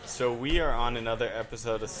So we are on another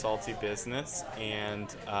episode of Salty Business,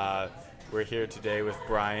 and we're here today with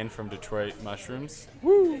Brian from Detroit Mushrooms.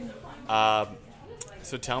 Woo!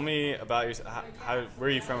 So tell me about your. Where are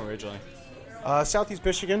you from originally? Southeast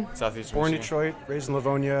Michigan. Southeast Born in Michigan. Detroit, raised in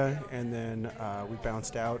Livonia, and then we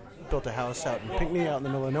bounced out, built a house out in Pinckney, out in the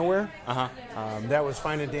middle of nowhere. That was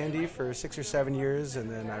fine and dandy for 6 or 7 years,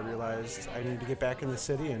 and then I realized I needed to get back in the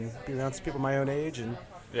city and be around some people my own age and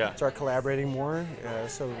start collaborating more.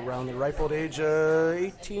 So around the ripe old age,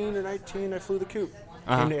 18 or 19, I flew the coop.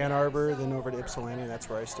 Came to Ann Arbor, then over to Ypsilanti, and that's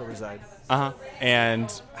where I still reside.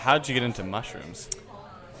 And how did you get into mushrooms?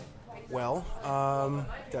 Well,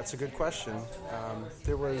 that's a good question.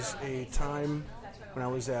 There was a time when I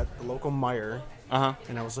was at the local Meijer,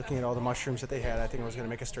 and I was looking at all the mushrooms that they had. I think I was going to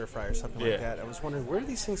make a stir fry or something like that. I was wondering, where do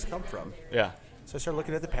these things come from? Yeah. So I started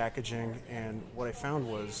looking at the packaging, and what I found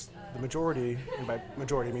was the majority, and by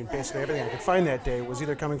majority I mean basically everything I could find that day, was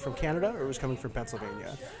either coming from Canada or it was coming from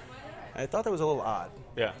Pennsylvania. I thought that was a little odd.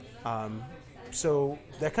 Yeah. So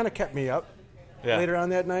that kind of kept me up later on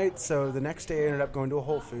that night. So the next day I ended up going to a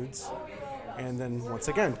Whole Foods. And then once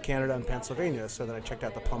again, Canada and Pennsylvania. So then I checked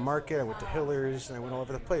out the Plum Market, I went to Hiller's, and I went all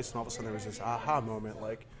over the place. And all of a sudden there was this aha moment,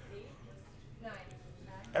 like,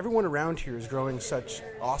 everyone around here is growing such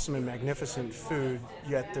awesome and magnificent food,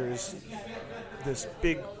 yet there's this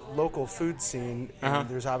big local food scene, and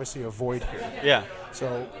there's obviously a void here. Yeah.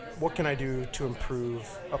 So what can I do to improve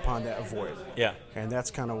upon that void? Yeah. And that's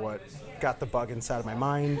kind of what got the bug inside of my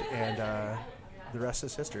mind, and the rest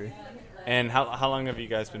is history. And how long have you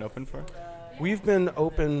guys been open for? We've been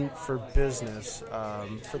open for business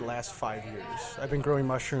for the last 5 years. I've been growing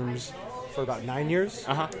mushrooms for about 9 years,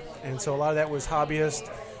 and so a lot of that was hobbyist.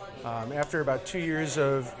 After about 2 years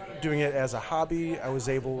of doing it as a hobby, I was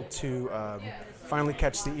able to finally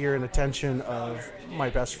catch the ear and attention of my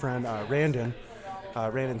best friend, Randon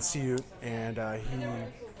Siut, and he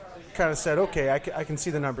kind of said, okay, I can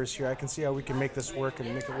see the numbers here. I can see how we can make this work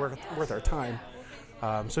and make it worth our time.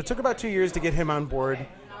 So it took about 2 years to get him on board,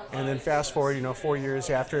 and then fast forward, 4 years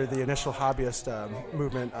after the initial hobbyist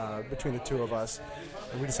movement between the two of us,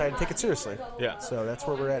 and we decided to take it seriously. Yeah. So that's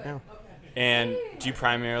where we're at now. And do you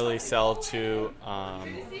primarily sell to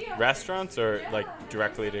restaurants or like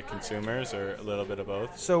directly to consumers, or a little bit of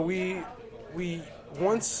both? So we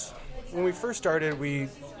once, when we first started, we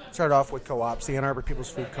started off with co-ops, the Ann Arbor People's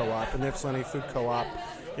Food Co-op and the Ypsilanti Food Co-op,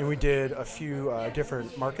 and we did a few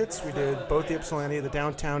different markets. We did both the Ypsilanti, the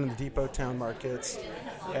downtown and the Depot Town markets,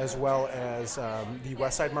 as well as the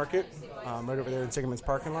West Side Market, right over there in Sigerman's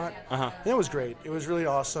parking lot. And it was great. It was really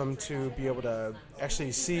awesome to be able to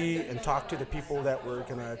actually see and talk to the people that were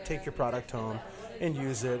going to take your product home and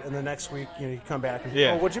use it. And the next week, you come back and,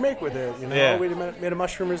 oh, what'd you make with it? Oh, we made a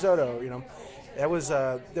mushroom risotto. That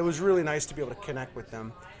was really nice to be able to connect with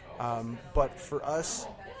them. But for us,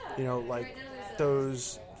 like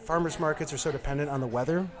those farmers markets are so dependent on the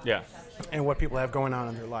weather and what people have going on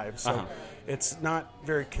in their lives. So it's not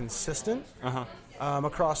very consistent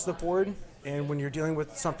across the board. And when you're dealing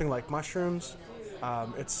with something like mushrooms,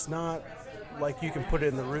 it's not like you can put it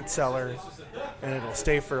in the root cellar and it'll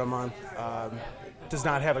stay for a month. It does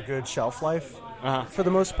not have a good shelf life for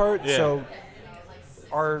the most part. So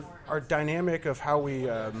our dynamic of how we,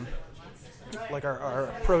 our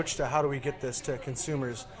approach to how do we get this to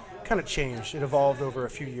consumers kind of changed. It evolved over a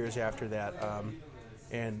few years after that.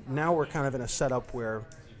 And now we're kind of in a setup where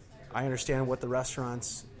I understand what the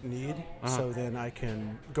restaurants need, so then I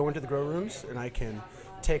can go into the grow rooms and I can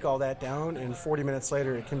take all that down, and 40 minutes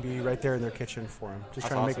later it can be right there in their kitchen for them. Just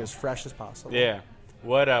trying to make it as fresh as possible. Yeah.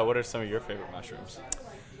 What are some of your favorite mushrooms?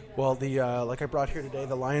 Well, the like I brought here today,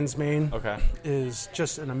 the lion's mane is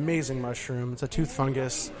just an amazing mushroom. It's a tooth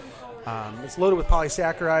fungus. It's loaded with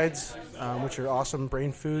polysaccharides, which are awesome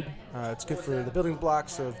brain food. It's good for the building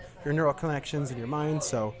blocks of your neural connections in your mind.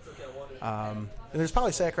 So, and there's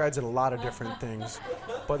polysaccharides in a lot of different things,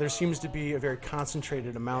 but there seems to be a very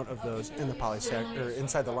concentrated amount of those in the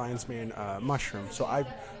inside the lion's mane mushroom. So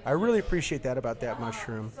I really appreciate that about that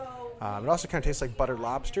mushroom. It also kind of tastes like buttered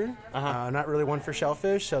lobster. Not really one for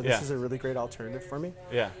shellfish, so this is a really great alternative for me.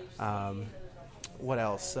 What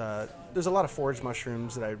else? There's a lot of forage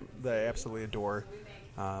mushrooms that I absolutely adore.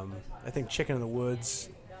 I think chicken in the woods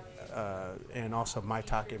and also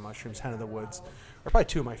maitake mushrooms, hen of the woods, are probably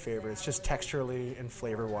two of my favorites. Just texturally and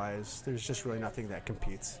flavor-wise, there's just really nothing that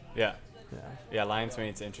competes. Yeah, lion's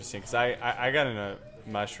mane's interesting because I got into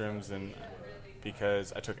mushrooms and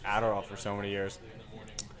because I took Adderall for so many years.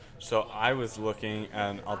 So I was looking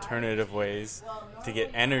at alternative ways to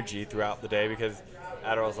get energy throughout the day because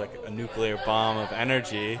Adderall is like a nuclear bomb of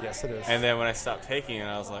energy. Yes, it is. And then when I stopped taking it,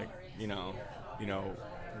 I was like,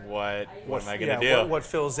 what am I going to do? What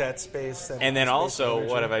fills that space? And then also,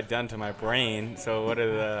 what have I done to my brain? So what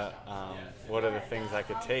are the things I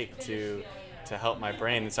could take to help my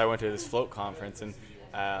brain? And so I went to this float conference, and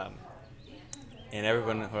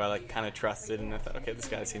everyone who I like kind of trusted, and I thought, okay, this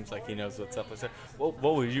guy seems like he knows what's up. I said, well,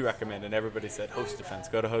 what would you recommend? And everybody said Host Defense.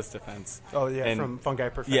 Go to Host Defense. Oh yeah, and from Fungi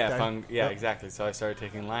Perfect. Yeah, Yep. Exactly. So I started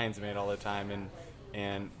taking Lion's Mane all the time,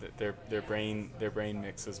 and their brain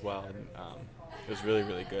mix as well. And it was really,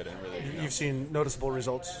 really good and really. You've seen noticeable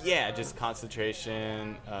results. Yeah, just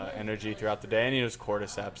concentration, energy throughout the day, and there's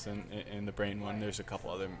cordyceps in the brain one. There's a couple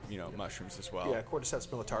other mushrooms as well. Yeah, Cordyceps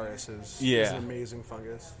militaris is an amazing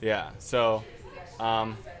fungus. Yeah. So,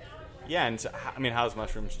 and so, I mean, how's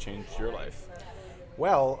mushrooms changed your life?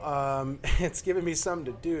 Well, it's given me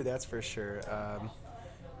something to do, that's for sure.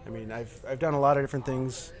 I mean, I've done a lot of different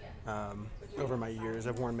things over my years.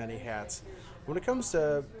 I've worn many hats. When it comes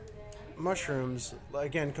to mushrooms,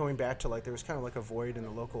 again, going back to there was kind of like a void in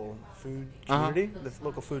the local food community, the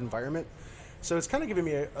local food environment. So it's kind of given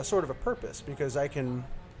me a sort of a purpose, because I can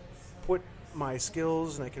put my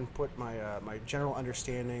skills and I can put my my general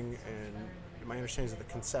understanding and my understandings of the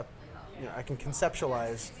concept. I can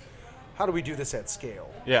conceptualize how do we do this at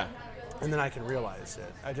scale. Yeah. And then I can realize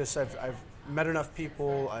it. I've met enough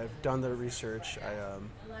people. I've done the research.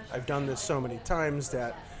 I've done this so many times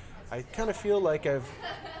that I kind of feel like I'm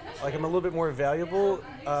a little bit more valuable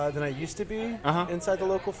than I used to be inside the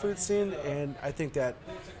local food scene, and I think that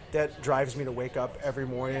drives me to wake up every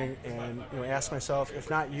morning and ask myself, if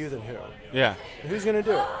not you, then who? Yeah. Who's going to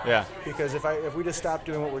do it? Yeah. Because if we just stop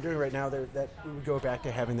doing what we're doing right now, that we would go back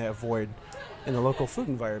to having that void in the local food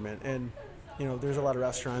environment. And there's a lot of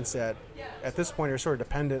restaurants that at this point are sort of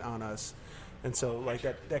dependent on us, and so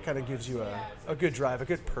that kind of gives you a good drive, a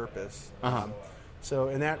good purpose. So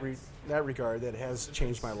in that regard, that has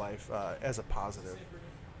changed my life as a positive.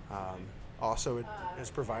 Also, it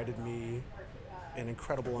has provided me an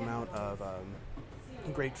incredible amount of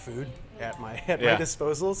great food at my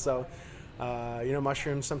disposal. So,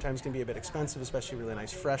 mushrooms sometimes can be a bit expensive, especially really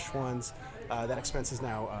nice fresh ones. That expense is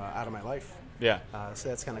now out of my life. Yeah. So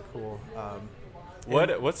that's kind of cool.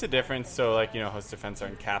 What's the difference? So, Host Defense are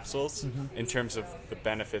in capsules. In terms of the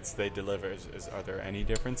benefits they deliver, are there any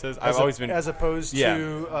differences? I've always been as opposed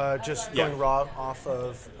to just going raw off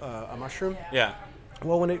of a mushroom. Yeah.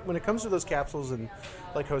 Well, when it comes to those capsules and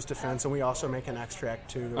like Host Defense, and we also make an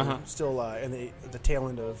extract too. We're still in the tail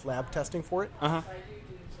end of lab testing for it.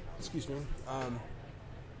 Excuse me.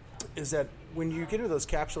 Is that when you get into those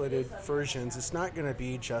capsulated versions, it's not going to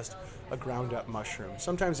be just a ground up mushroom.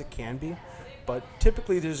 Sometimes it can be, but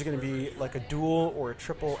typically there's going to be like a dual or a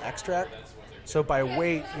triple extract. So by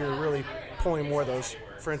weight, you're really pulling more of those.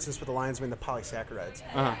 For instance, with the Lion's Mane, the polysaccharides,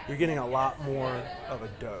 you're getting a lot more of a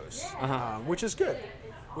dose, which is good.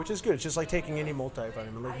 It's just like taking any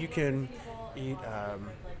multivitamin. Like you can eat,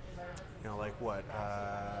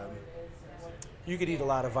 you could eat a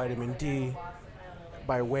lot of vitamin D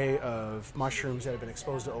by way of mushrooms that have been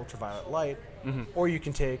exposed to ultraviolet light, or you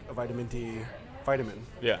can take a vitamin D vitamin.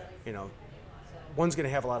 Yeah. One's going to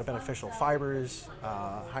have a lot of beneficial fibers,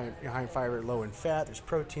 high in fiber, low in fat. There's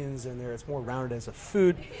proteins in there. It's more rounded as a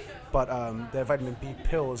food, but that vitamin B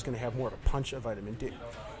pill is going to have more of a punch of vitamin D.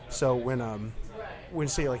 So when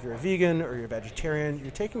say like you're a vegan or you're a vegetarian,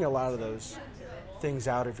 you're taking a lot of those things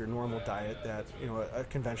out of your normal diet that a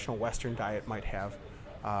conventional Western diet might have.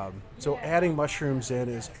 So adding mushrooms in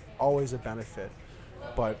is always a benefit,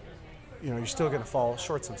 but you're still going to fall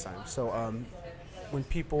short sometimes. So when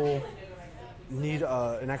people need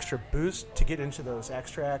an extra boost to get into those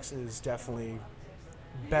extracts, is definitely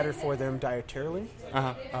better for them dietarily.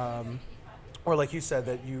 Or like you said,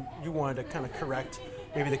 that you wanted to kind of correct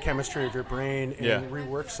maybe the chemistry of your brain and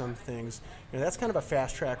rework some things. That's kind of a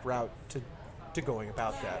fast track route to going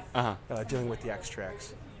about that, dealing with the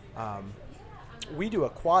extracts. We do a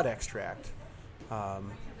quad extract,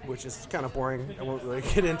 which is kind of boring. I won't really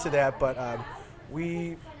get into that, but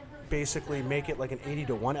we basically make it like an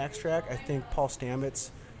 80-to-1 extract. I think Paul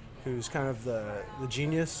Stamets, who's kind of the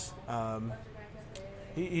genius,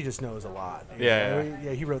 he just knows a lot.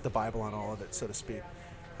 He wrote the Bible on all of it, so to speak.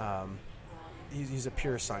 He's a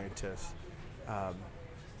pure scientist.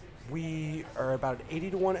 We are about an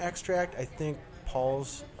 80-to-1 extract. I think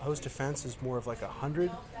Paul's Host Defense is more of like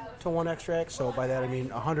 100-to-1 extract. So by that I mean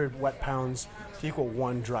 100 wet pounds to equal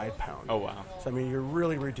 1 dried pound. Oh, wow. So I mean you're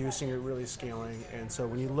really reducing, you're really scaling, and so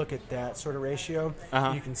when you look at that sort of ratio,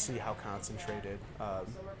 you can see how concentrated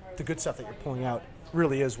the good stuff that you're pulling out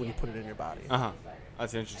really is when you put it in your body.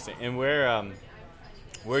 That's interesting. And where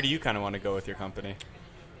do you kind of want to go with your company?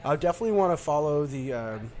 I definitely want to follow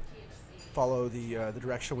the follow the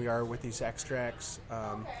direction we are with these extracts.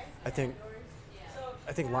 I think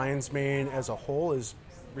lion's mane as a whole is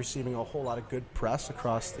receiving a whole lot of good press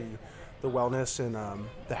across the wellness and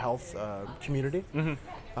the health community.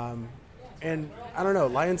 Mm-hmm. And I don't know,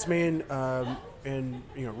 lion's mane and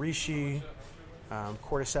reishi,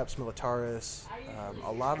 Cordyceps militaris,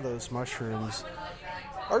 a lot of those mushrooms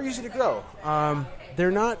are easy to grow.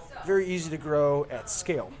 They're not very easy to grow at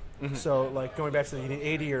scale. Mm-hmm. So, like going back to you need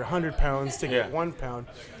 80 or 100 pounds to get 1 pound.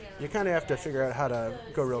 You kind of have to figure out how to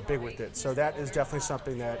go real big with it. So that is definitely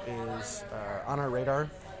something that is on our radar.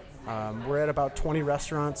 We're at about 20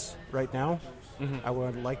 restaurants right now. Mm-hmm. I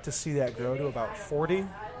would like to see that grow to about 40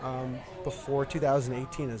 before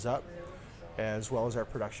 2018 is up, as well as our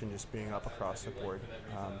production just being up across the board.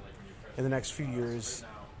 In the next few years,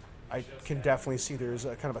 I can definitely see there's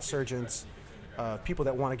a kind of a surgence of people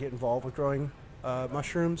that want to get involved with growing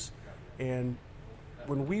mushrooms. And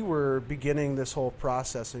when we were beginning this whole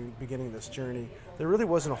process and beginning this journey, there really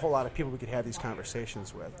wasn't a whole lot of people we could have these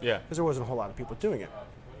conversations with. Yeah. Because there wasn't a whole lot of people doing it.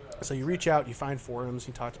 So you reach out, you find forums,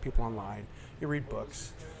 you talk to people online, you read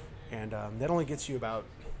books, and that only gets you about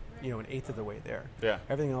an eighth of the way there. Yeah.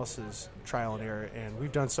 Everything else is trial and error, and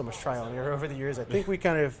we've done so much trial and error over the years. I think we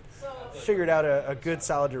kind of figured out a good,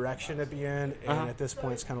 solid direction to be in, and at this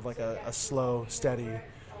point, it's kind of like a slow, steady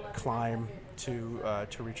climb to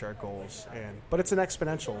reach our goals. But it's an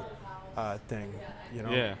exponential thing,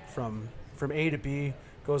 Yeah. From A to B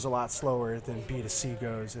goes a lot slower than B to C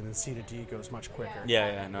goes, and then C to D goes much quicker.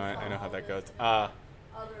 Yeah. No, I know how that goes.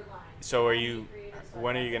 So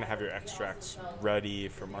when are you going to have your extracts ready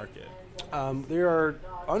for market? They are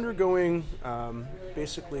undergoing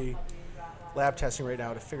basically lab testing right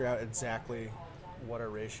now to figure out exactly what our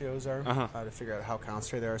ratios are, to figure out how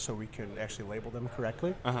concentrated they are so we can actually label them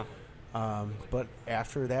correctly. But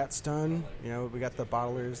after that's done, we got the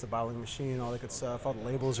bottlers, the bottling machine, all that good stuff. All the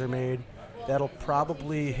labels are made. That'll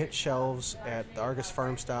probably hit shelves at the Argus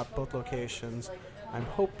Farm Stop, both locations. I'm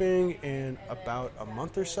hoping in about a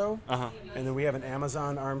month or so. And then we have an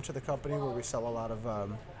Amazon arm to the company where we sell a lot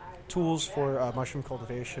of tools for mushroom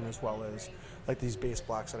cultivation, as well as like these base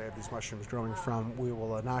blocks that I have these mushrooms growing from. We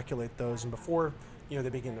will inoculate those, and before they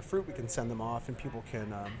begin to fruit, we can send them off, and people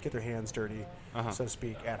can get their hands dirty, so to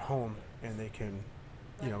speak, at home, and they can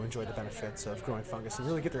enjoy the benefits of growing fungus and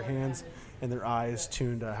really get their hands and their eyes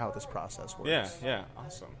tuned to how this process works. Yeah,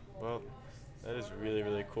 awesome. Well, that is really,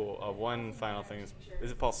 really cool. One final thing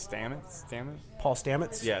is it Paul Stamets? Paul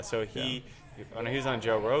Stamets? Yeah, so when he was on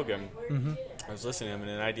Joe Rogan, I was listening to him,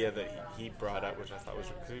 and an idea that he brought up, which I thought was,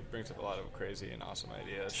 because he brings up a lot of crazy and awesome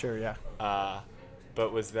ideas. Sure, yeah.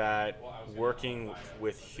 But was that working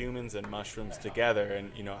with humans and mushrooms together,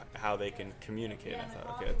 and how they can communicate. And I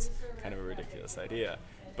thought, okay, it's kind of a ridiculous idea.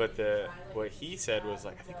 But what he said was,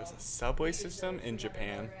 like, I think it was a subway system in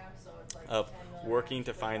Japan of working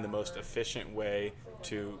to find the most efficient way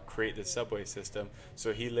to create the subway system.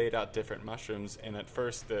 So he laid out different mushrooms, and at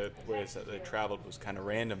first the ways that they traveled was kind of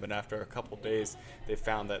random, but after a couple days they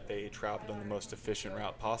found that they traveled on the most efficient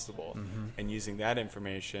route possible. And using that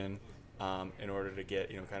information in order to get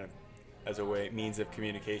kind of as a means of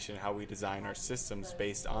communication, how we design our systems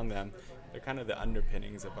based on them, they're kind of the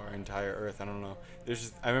underpinnings of our entire Earth. I don't know.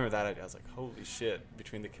 I remember that idea. I was like, holy shit,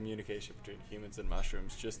 between the communication between humans and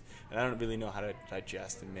mushrooms, and I don't really know how to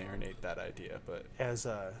digest and marinate that idea. But as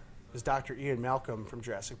Dr. Ian Malcolm from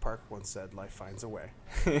Jurassic Park once said, life finds a way.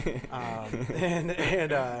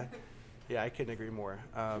 Yeah, I couldn't agree more.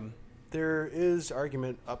 There is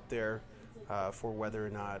argument up there for whether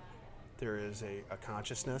or not there is a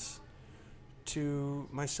consciousness to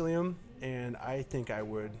mycelium, and I think I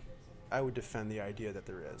would defend the idea that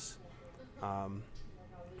there is.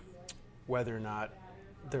 Whether or not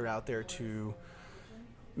they're out there to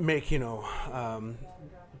make,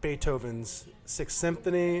 Beethoven's Sixth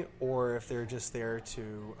Symphony, or if they're just there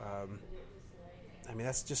to,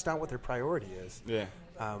 that's just not what their priority is. Yeah.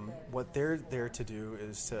 What they're there to do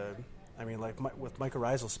is to, with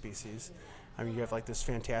mycorrhizal species, you have like this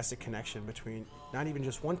fantastic connection between not even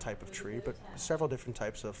just one type of tree, but several different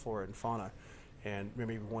types of flora and fauna. And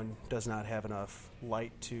maybe one does not have enough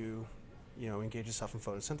light to, engage itself in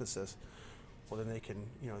photosynthesis. Well, then they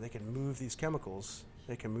can move these chemicals,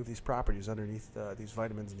 they can move these properties underneath these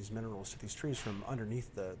vitamins and these minerals to these trees from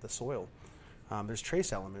underneath the soil. There's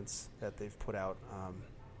trace elements that they've put out,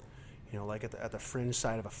 like at the fringe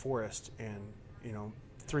side of a forest, and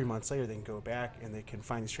 3 months later they can go back and they can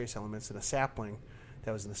find these trace elements in a sapling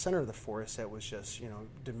that was in the center of the forest that was just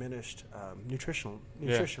diminished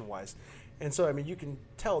nutrition-wise. And so, you can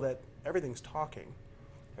tell that everything's talking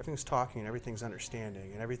and everything's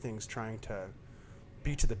understanding and everything's trying to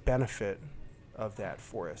be to the benefit of that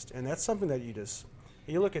forest. And that's something that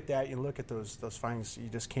you look at that, you look at those findings, you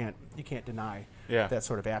can't deny that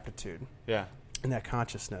sort of aptitude and that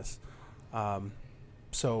consciousness.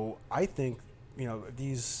 So I think,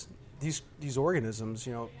 these organisms,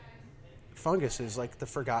 fungus is like the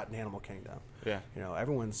forgotten animal kingdom. Yeah.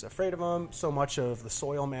 Everyone's afraid of them. So much of the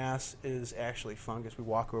soil mass is actually fungus. We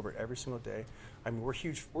walk over it every single day. I mean,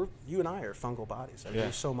 you and I are fungal bodies. I mean,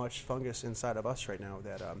 there's so much fungus inside of us right now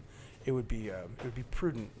that it would be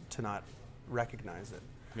prudent to not recognize it.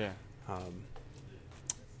 Yeah.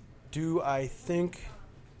 Do I think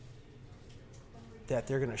that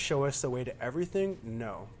they're going to show us the way to everything?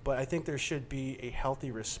 No. But I think there should be a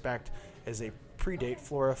healthy respect as they predate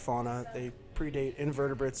flora, fauna. They predate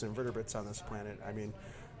invertebrates and vertebrates on this planet. I mean,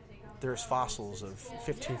 there's fossils of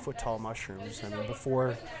 15-foot tall mushrooms. I mean,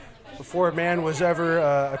 before man was ever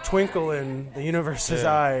a twinkle in the universe's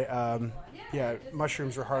eye,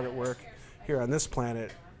 mushrooms were hard at work here on this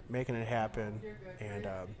planet, making it happen. And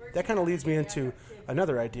that kind of leads me into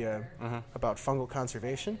another idea about fungal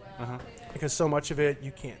conservation, because so much of it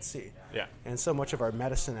you can't see. Yeah. And so much of our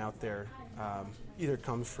medicine out there either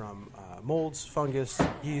comes from molds, fungus,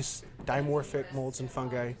 yeast, dimorphic molds and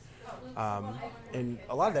fungi. And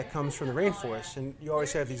a lot of that comes from the rainforest. And you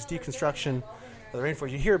always have these deconstruction of the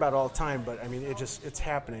rainforest. You hear about it all the time, but I mean, it's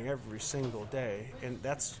happening every single day. And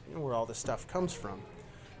that's where all this stuff comes from.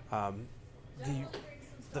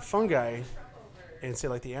 The fungi, and say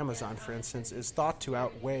like the Amazon, for instance, is thought to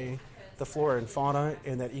outweigh the flora and fauna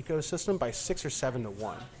in that ecosystem by 6 or 7 to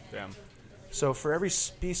 1. Damn. So for every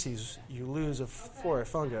species you lose of flora,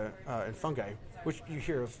 and fungi, which you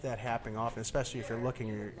hear of that happening often, especially if you're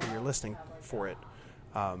looking or you're listening for it,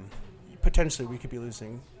 potentially we could be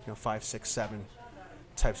losing 5, 6, 7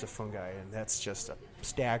 types of fungi, and that's just a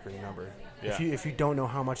staggering number. Yeah. If you don't know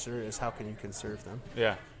how much there is, how can you conserve them?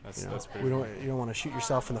 Yeah, that's pretty cool. You don't want to shoot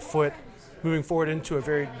yourself in the foot moving forward into a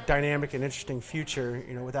very dynamic and interesting future,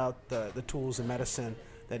 without the tools and medicine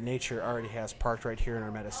that nature already has parked right here in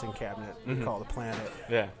our medicine cabinet we call the planet.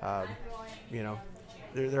 Yeah.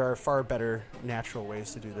 There are far better natural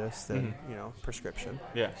ways to do this than prescription.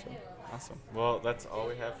 Yeah. So. Awesome. Well, that's all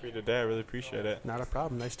we have for you today. I really appreciate it. Not a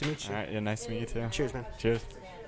problem. Nice to meet you. All right. Yeah, nice to meet you too. Cheers, man. Cheers.